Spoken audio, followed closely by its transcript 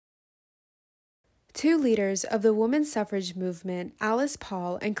Two leaders of the women's suffrage movement, Alice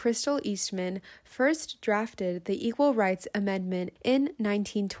Paul and Crystal Eastman, first drafted the Equal Rights Amendment in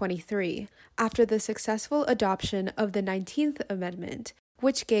 1923, after the successful adoption of the 19th Amendment,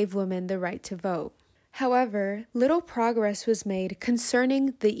 which gave women the right to vote. However, little progress was made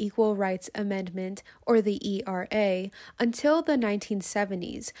concerning the Equal Rights Amendment, or the ERA, until the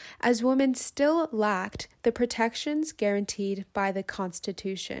 1970s, as women still lacked the protections guaranteed by the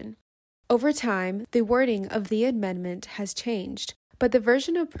Constitution. Over time, the wording of the amendment has changed, but the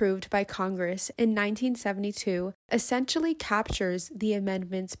version approved by Congress in 1972 essentially captures the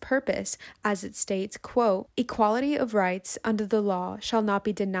amendment's purpose as it states, quote, "Equality of rights under the law shall not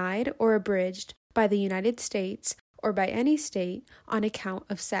be denied or abridged by the United States or by any state on account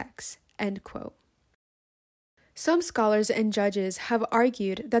of sex," end quote. Some scholars and judges have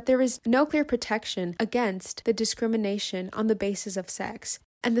argued that there is no clear protection against the discrimination on the basis of sex,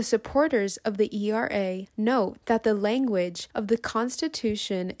 and the supporters of the ERA note that the language of the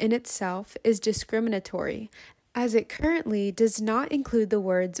Constitution in itself is discriminatory, as it currently does not include the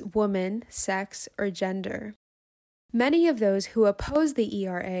words woman, sex, or gender. Many of those who oppose the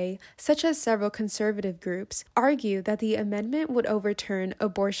ERA, such as several conservative groups, argue that the amendment would overturn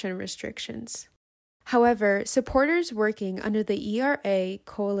abortion restrictions. However, supporters working under the ERA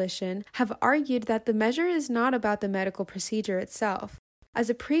coalition have argued that the measure is not about the medical procedure itself, as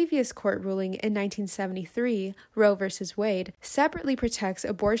a previous court ruling in 1973, Roe v. Wade, separately protects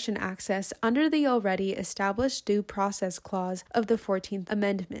abortion access under the already established Due Process Clause of the 14th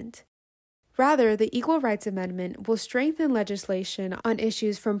Amendment. Rather, the Equal Rights Amendment will strengthen legislation on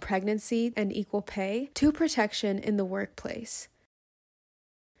issues from pregnancy and equal pay to protection in the workplace.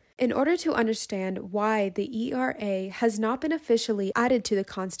 In order to understand why the ERA has not been officially added to the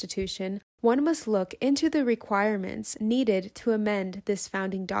Constitution, one must look into the requirements needed to amend this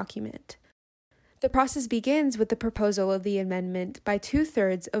founding document. The process begins with the proposal of the amendment by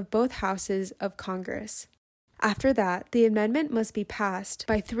 2/3 of both houses of Congress. After that, the amendment must be passed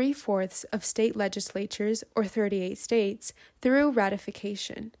by 3/4 of state legislatures, or 38 states, through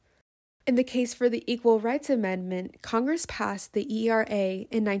ratification. In the case for the Equal Rights Amendment, Congress passed the ERA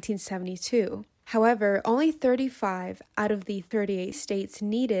in 1972. However, only 35 out of the 38 states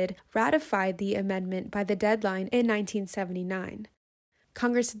needed ratified the amendment by the deadline in 1979.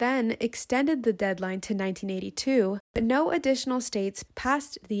 Congress then extended the deadline to 1982, but no additional states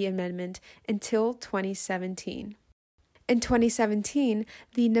passed the amendment until 2017. In 2017,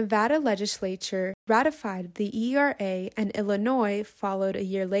 the Nevada legislature ratified the ERA, and Illinois followed a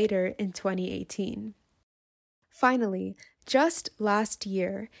year later in 2018. Finally, just last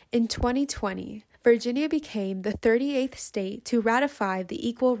year, in 2020, Virginia became the 38th state to ratify the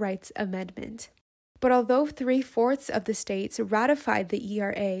Equal Rights Amendment. But although 3/4 of the states ratified the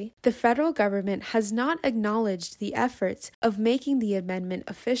ERA, the federal government has not acknowledged the efforts of making the amendment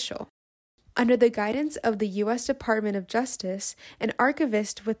official. Under the guidance of the U.S. Department of Justice, an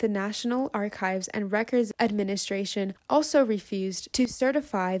archivist with the National Archives and Records Administration also refused to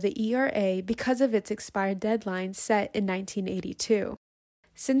certify the ERA because of its expired deadline set in 1982.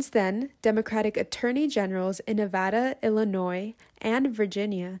 Since then, Democratic attorney generals in Nevada, Illinois, and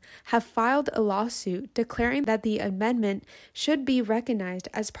Virginia have filed a lawsuit declaring that the amendment should be recognized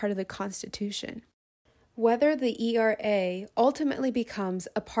as part of the Constitution. Whether the ERA ultimately becomes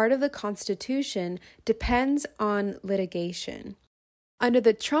a part of the Constitution depends on litigation. Under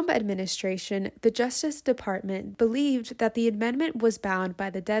the Trump administration, the Justice Department believed that the amendment was bound by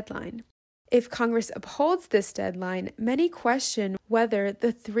the deadline. If Congress upholds this deadline, many question whether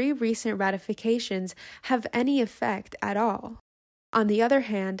the 3 recent ratifications have any effect at all. On the other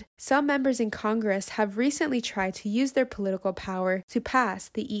hand, some members in Congress have recently tried to use their political power to pass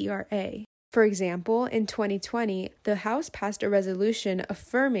the ERA. For example, in 2020, the House passed a resolution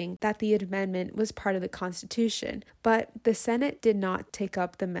affirming that the amendment was part of the Constitution, but the Senate did not take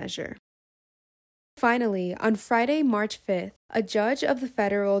up the measure. Finally, on Friday, March 5th, a judge of the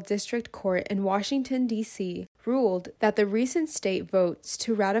Federal District Court in Washington, D.C., ruled that the recent state votes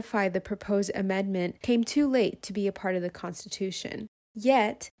to ratify the proposed amendment came too late to be a part of the Constitution.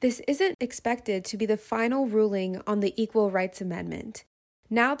 Yet, this isn't expected to be the final ruling on the Equal Rights Amendment.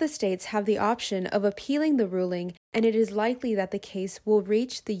 Now the states have the option of appealing the ruling, and it is likely that the case will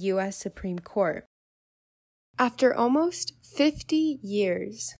reach the U.S. Supreme Court. After almost 50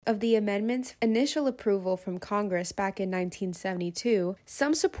 years of the amendment's initial approval from Congress back in 1972,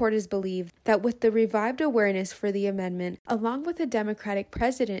 some supporters believe that with the revived awareness for the amendment, along with a Democratic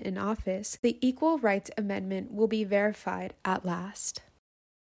president in office, the Equal Rights Amendment will be verified at last.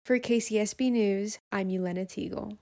 For KCSB News, I'm Yelena Teagle.